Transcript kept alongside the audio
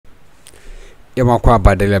Yamakwa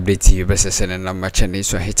badala update bese sene na machane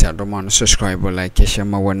so hit Addo man subscribe like share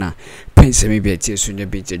ma wona pense me be tie so nya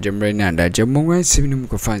be tie jemre ni anda jemmo wan siminum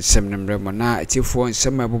ko fan semnemre mo na atifo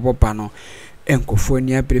nsem abobopa no enkofo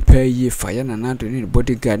ni prepare yi fa ya na Addo ni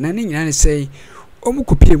bodyguard na ni nyina ne sei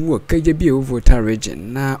omukopie mu kaje bi e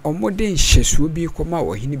Voltarian na omode nhyesuo bi koma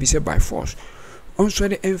wo hini bi se by force onso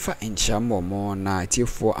de emfa enchamo mo na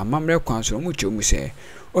atifo amamre kwan so mu chomu se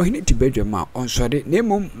ohini tibedwe ma onsode na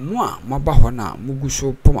emom mo a maba ho na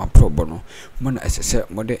muguso poma probo no mo na esese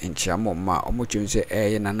mode enchiamo ma omochunse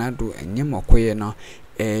na Addo enyemokoye no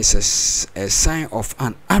is a sign of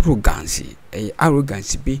an arrogance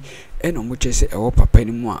arrogance bi eno mo chese ewo papa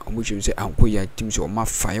ni mo a omochunse ankoya timse o ma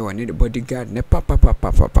fire woni the bodyguard ne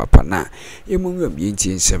papa na emom yam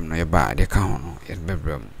yenti nsem no ye ba de ka ho no ye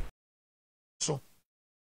bebram so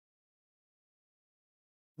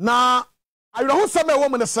na I don't say a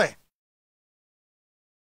woman say.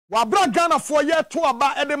 Wabra Ghana for year to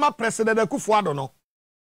aba edema president Akufo-Addo no.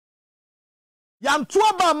 Yan to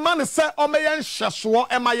aba man say omeyen hyeso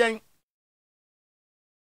emayen.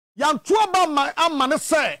 Yan to aba man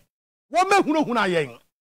say wo mehunu ayen.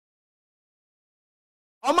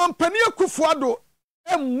 Omampani Akufo-Addo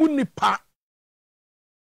emu nipa.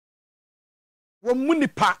 Wo mu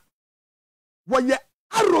nipa. Wo ye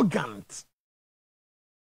arrogant.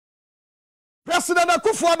 President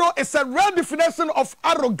Akufo-Addo is a rare definition of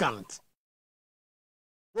arrogant.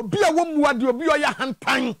 Obi a womuade obi oya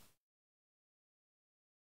hantan.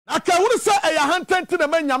 Na ka wonu say e ya hantan ti na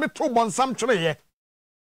manyame to bonsam twere ye.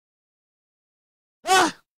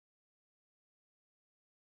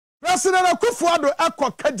 President Akufo-Addo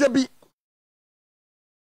akọ kajebi.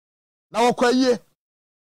 Na wokwaye.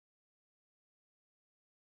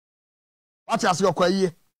 What as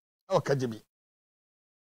yokwaye? O kajebi.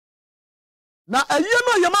 Na aye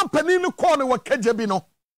no yama mpani no call no wakaje bi no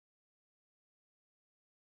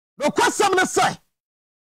no kwasam ne say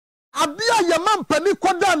ade a yama mpani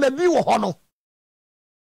koda na bi wo ho no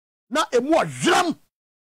na emu odwram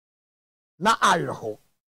na ayreho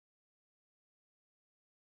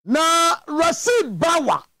na Rashid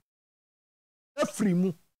Bawa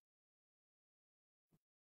efrimu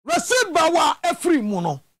Rashid Bawa efrimu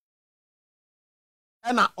no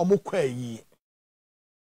ena omukwa yi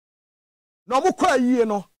na omukwa yie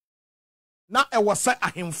no na ewose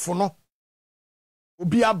ahemfo no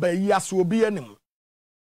obi abayi aso obi anim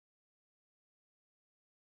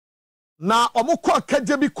na omukwa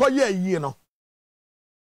kaje bi koye yie no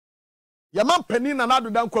yama pani na Addo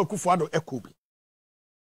dankwa Akufo-Addo ekobi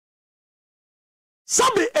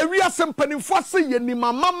sabi ewia sempanimfo se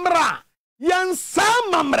yenima mamra yensa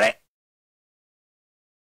mamre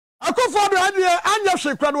Akufo-Addo anya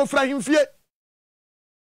hwekra no fra himfie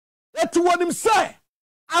it would him say,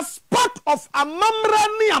 as part of a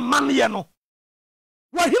mamrani amaniano.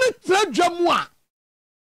 Wahine trejamwa.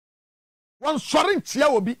 One sorin tia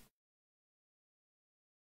obi.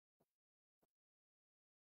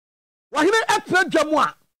 Wahine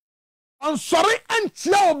etrejamwa. One sorry and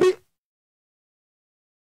tia obi.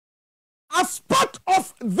 As part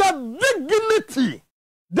of the dignity,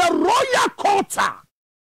 the royal culture.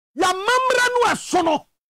 Ya mamranu asono.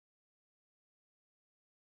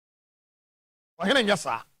 Wahine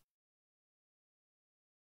nyasa.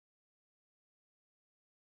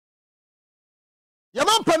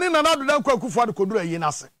 Yaman pani na Addo dankwa Akufo-Addo kodura yi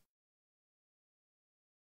nase.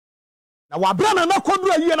 Na wabra na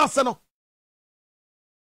kodura yi nase no.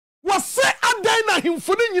 Wase adan na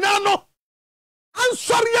himfuni nyina no.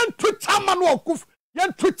 Ansori yan twitama no Akufo,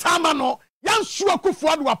 yan twitama no, yan su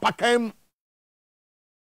Akufo-Addo apakam.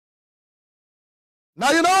 Now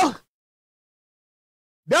you know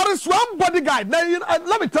there is one bodyguard. Now,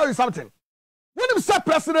 let me tell you something. When you say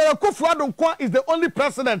President Akufo-Addo is the only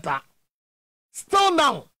president, still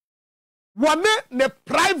now, one ne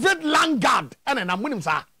private land guard, and then I'm winning,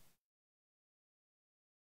 sir.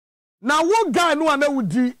 Now, one guy no one would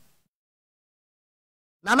do.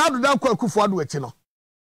 Now, Addo dankwa Akufo-Addo etino.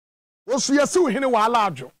 Osu yesu hini wa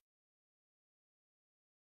alajo.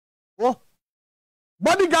 Oh,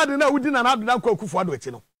 bodyguard na would do na Addo dankwa Akufo-Addo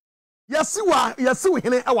etino. Yesi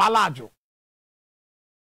hine e wa alajo.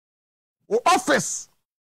 O office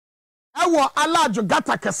e wa alajo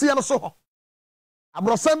gata Kesi no so ho.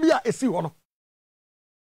 Abrosam bia esi ho no.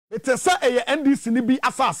 Etesa eye NDC ni bi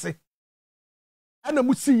asase. Ana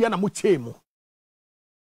musi ye na muchemu.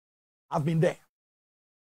 I've been there.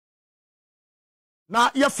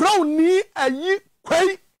 Na ye frau ni ayi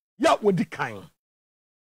kwai ya wodi kan.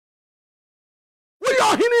 We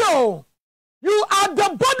are here. You are the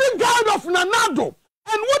bodyguard of Addo.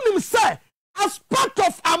 And when him say, as part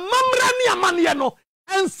of a mamrani amaniano,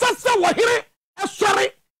 and sasa wahire,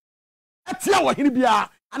 sorry etia wo hini bia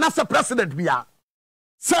anasa president bia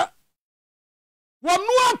se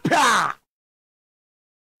wonu apa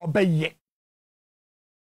obeye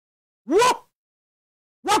wo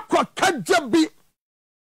kagya bi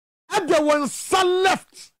ade won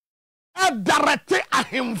left a direct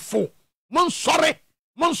ahemfo mon sorry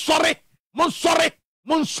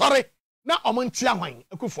na omontia hwan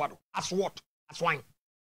Akufo-Addo as what as wine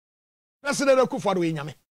president Akufo-Addo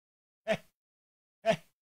enyame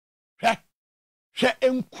hwe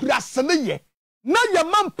enkurase ye na ye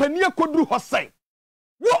mampani akoduru ho sei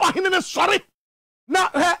wo ohene ne sorry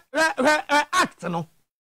na act no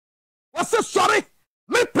wase sorry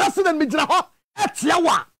me president me gina ho etia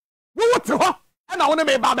wa wo wote ho na wo ne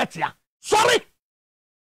me ba betia sorry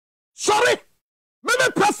me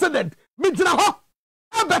president me gina ho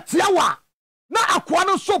abetia wa na akwa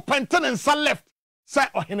no so pentene left say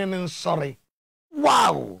ohene ne sorry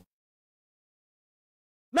wow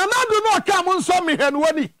na nadu no aka mo nso me henu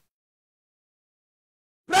wani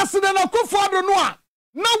president Akufo-Addo no a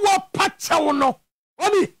na wo pachew no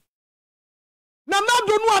wani na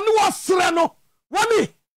nadu no a ne wo sere no wani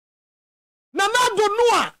na nadu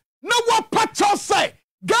no a na wo pachew say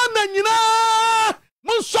Ghana nyina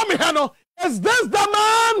mo nso me henu is this the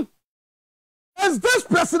man? Is this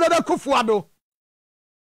President Akufo-Addo?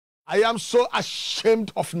 I am so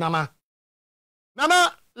ashamed of Nana.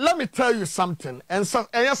 Nana, let me tell you something. And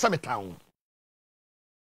yes, I'm a town.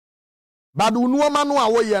 But no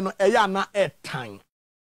time.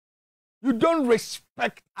 You don't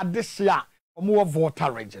respect Adesua or more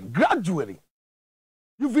Voltarian. Gradually,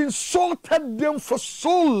 you've insulted them for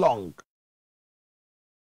so long.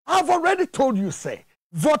 I've already told you, say,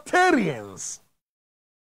 Voltarians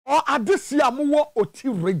or Adesua more Oti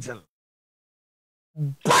region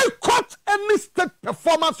boycott any state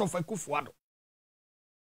performance of Akufo-Addo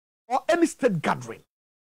or any state gathering.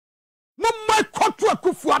 No boycott to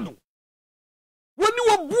Akufo-Addo. When you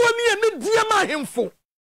were born here, ni diama himfo.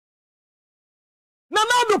 Na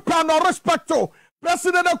now the plan or respect to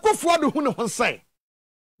President Akufo-Addo who no say,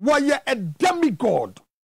 why a demigod?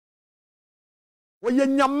 Why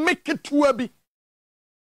you make it to a be?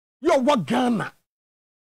 You're Wagana.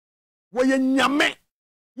 Why you nyame?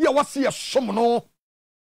 You was here some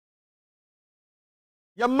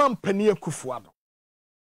ya man peni Akufo-Addo.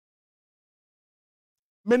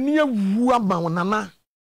 Meni wu ama nana.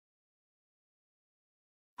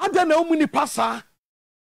 Ada na omuni pasa.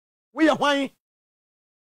 We are hwan.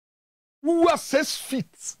 Who are 6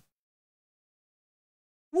 feet.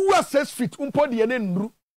 Who are 6 feet? Umpo de ene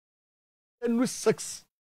nru. Enru 6.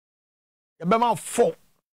 Ya bema 4.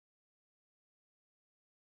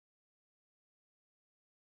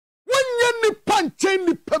 Wanye ni panche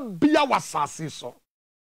ni pebia wasasi so.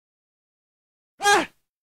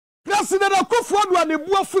 President Akufo-Addo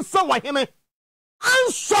anebu afusa wa hene.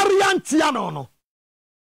 Ansori antia no.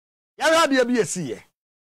 Ya ha de bi esiye.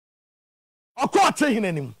 Okote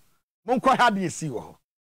hene nim. Monko ha de esi wo.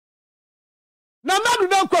 Na nadu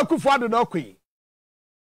na Akufo-Addo na okoyi.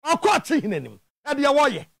 Okote hene nim. Ya de wo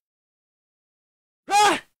ye.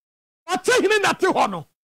 Ote hene na te ho no.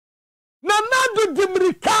 Na nadu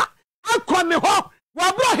dimrika akone ho.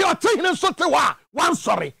 Wa bro he ote hene so te wa. Wan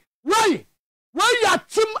sorry. Why? Why ya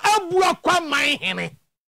tim abu akwa man hene?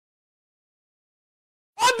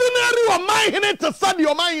 Ordinary o man hene to sadi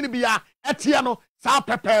o man hene bia etia no sa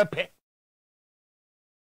pepepe.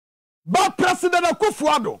 But President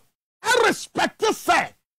Akufo-Addo, I respect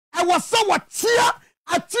say I was so what tia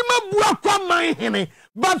atima abu akwa man hene,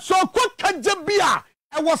 but so kwa kaje bia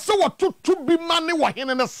I was so what to be money wa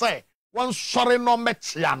hene ne say one sorry no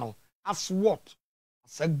metia no as what?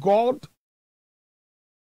 As a God.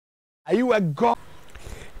 Are you a God?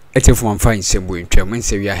 If one finds some way to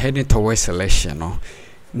say we are heading towards election, no.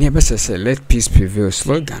 Never say let peace prevail.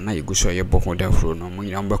 Slogan, now you go show your book on the front. No, we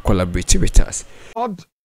number collaborate with us. God,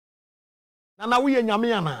 Nana, we are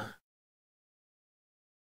Yamiana.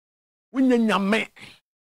 We are Yame.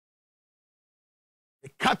 The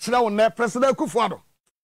catch now on there, President Akufo-Addo.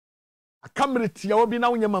 I come with you, I will be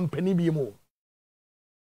now in your man penny be more.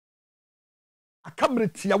 I come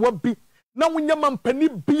with you, I will be now in your man penny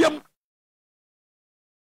be.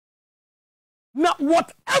 Now,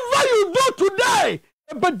 whatever you do today,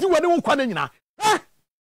 but do anyone kwa nyina.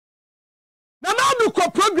 Na do ko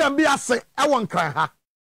program bi ase e won kran ha.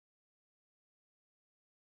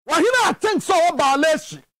 Wa hina attention so oba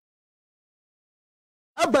leshi.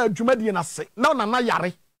 Aba adwumadi na se. Na na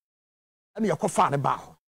yare. Ene yakofa ne ba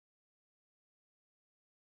ho.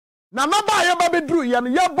 Na ba ye ba bedru ye no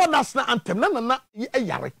ye bonus na anthem na e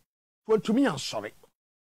yare. To atumi an sori.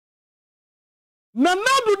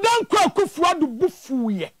 Nanadu Danko Akufo-Addo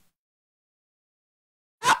bufuye.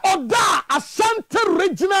 Oda Ashanti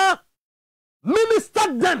Regional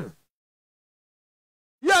Minister then.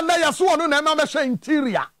 Ya na yaso onu na ema mesha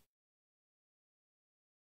interior.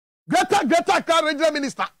 Greater Accra Regional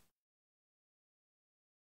Minister.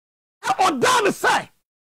 Oda ne say.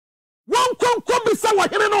 One kon be say wa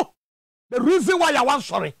hene no. The reason why I want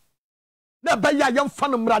sorry. Na ba ya yam fa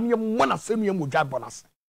no mra ne mo na senu yam odwa bonus.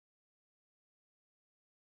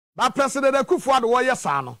 Ba President Akufo-Addo wo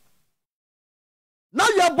yesa no. Na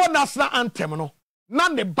yabo national anthem no. Na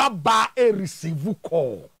ne baba e receive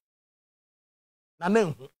call. Na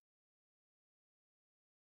nenhu.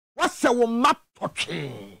 Wase wo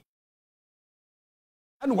matotwe.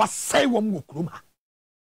 And was say wo Akroma.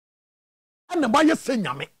 And the boy say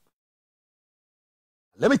nyame.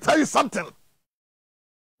 Let me tell you something.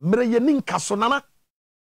 Mre yenin kaso nana.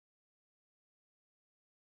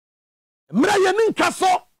 Mre yenin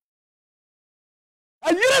kaso.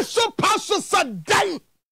 A year so paso sa day.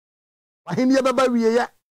 Wahini baba wiye.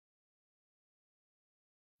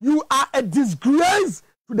 You are a disgrace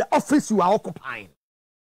to the office you are occupying.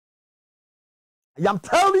 I am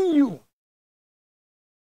telling you.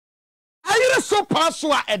 Ayire so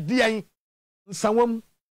paso a edian nsawam.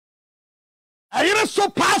 Ayire so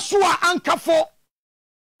paso a ankafo.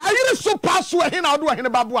 Ayire so paso a hina odo hina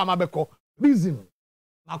babu amabeko. Reason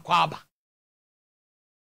makwaba.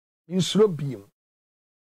 Insuro biem.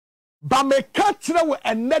 Ba me ka kire wo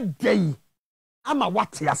ene day ama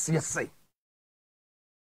wate ase say.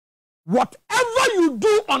 Whatever you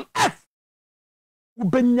do on earth,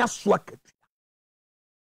 ubenya swakati.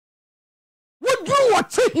 Would you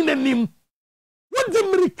watch in a name? Would the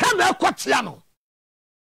American Quachiano?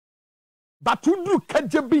 But would you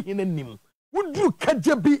Kajabi in a name? Would you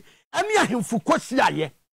Kajabi any him for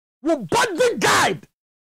Quasia? Would body guide?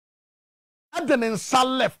 And then in Sal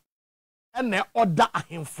left and they order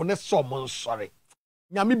him for the summon sorry.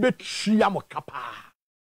 Yami bet Shiamo Kappa.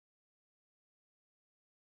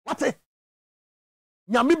 What a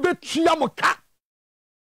Yami bet Shiamo Cap.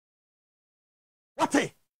 What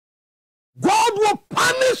a God will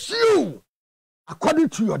punish you according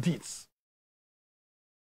to your deeds.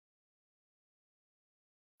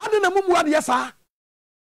 Look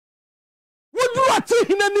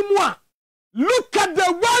at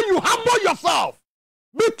the way you humble yourself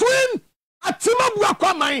between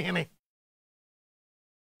Akroma.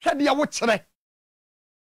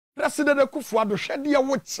 President Akufo-Addo,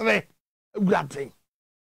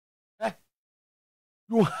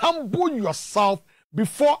 you humble yourself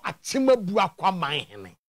before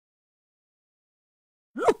Akroma.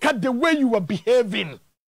 Look at the way you are behaving,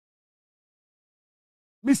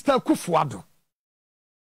 Mr. Akufo-Addo,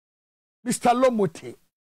 Mr. Lomote.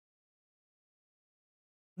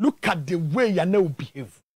 Look at the way you now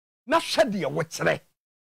behave. Na shedi ya wotere.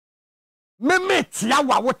 Meme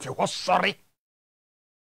tiawa wote ho sorry.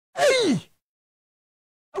 Hey!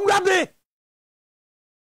 Ngade.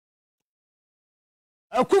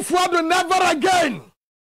 Akufo-Addo never again.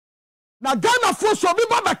 Na Ghana for so be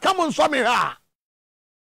ba come on so me ha.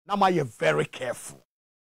 Now you very careful.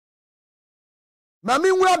 Now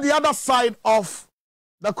meanwhile the other side of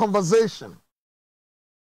the conversation.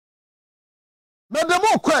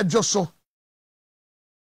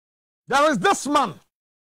 There is this man.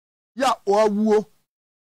 Ya owo.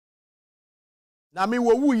 Na me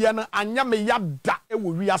wo wu ye no anya me yada e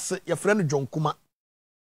wo wiase ye frɛ no John Kuma.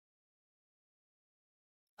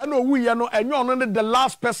 And owu ye no enyo ono ne the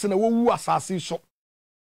last person wo wu asase so.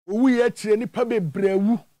 Owu ye akire nipa bebre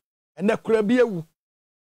wu. Ene kura bi ewu.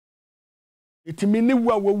 Itimi ni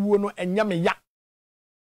wu a wo wu no enya me ya.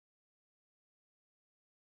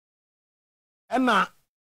 Ena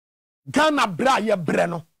Ghana bra ye bre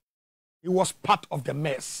no. He was part of the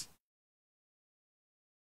mess.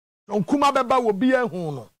 John Kuma beba wo bi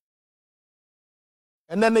ehun no.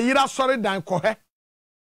 And then the yira sorry dan kohe.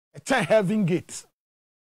 A 10 heaven gate.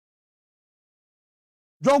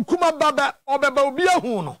 John Kuma baba obeba obi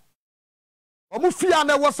ehun no. Omu fia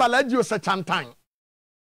na was alaji o se chantan.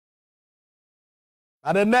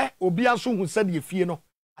 Adene obi anso hu se de fie no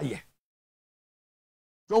aye.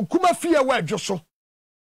 John Kuma fie wa adwoso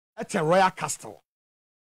at a Royal Castle.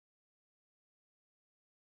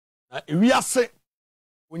 We are say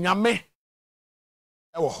unyame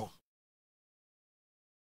ewo ho.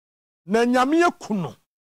 Na nyame akuno.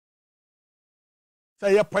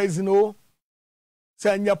 Say ya poison o.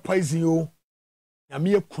 Say nya poison o.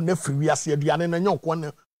 Nyame akuna firi we ase aduane na nyonko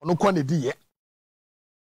ne ono ko ne di ye.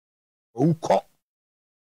 Ouko.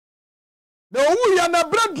 Na owu ya na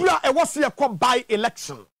bradura e wose ye by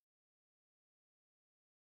election.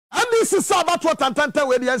 And this is about what Tantanta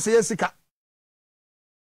where the NCSika.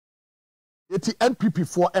 It's NPP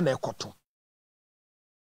for an ekoto.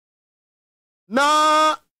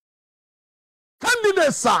 Na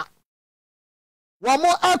candidates are one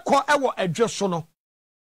more echo ewo adjustment.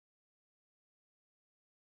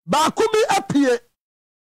 Ba kubi apie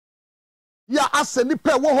ya aseni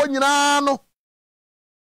pe wo ho nyina no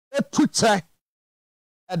etuche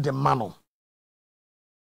e de mano.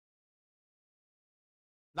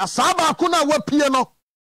 Na saba ko na wapie no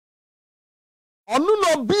onu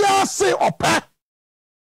no bia se ope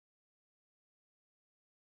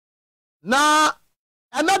na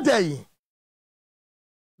another day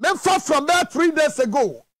me far from there 3 days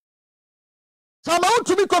ago sama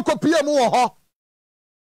utumi kokopie mu wo ho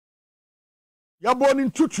ya boni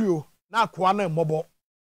ntutuo na akwa na mmobo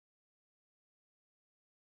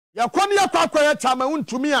ya kwani akwa ya chama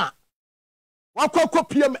untumi a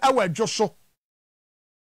wakokopie m ewa adwoso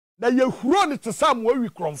na yehuro ni tesam wo wi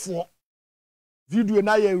kromfo video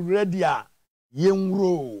na ye ready a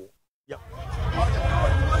yenwuro ya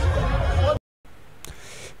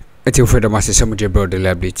Eti ufreda masi samu jebro de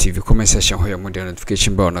Likee TV comment section hoya mudia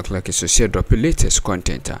notification bell na click so share drop latest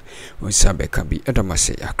content unsabe kabi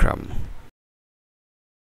edamase Akroma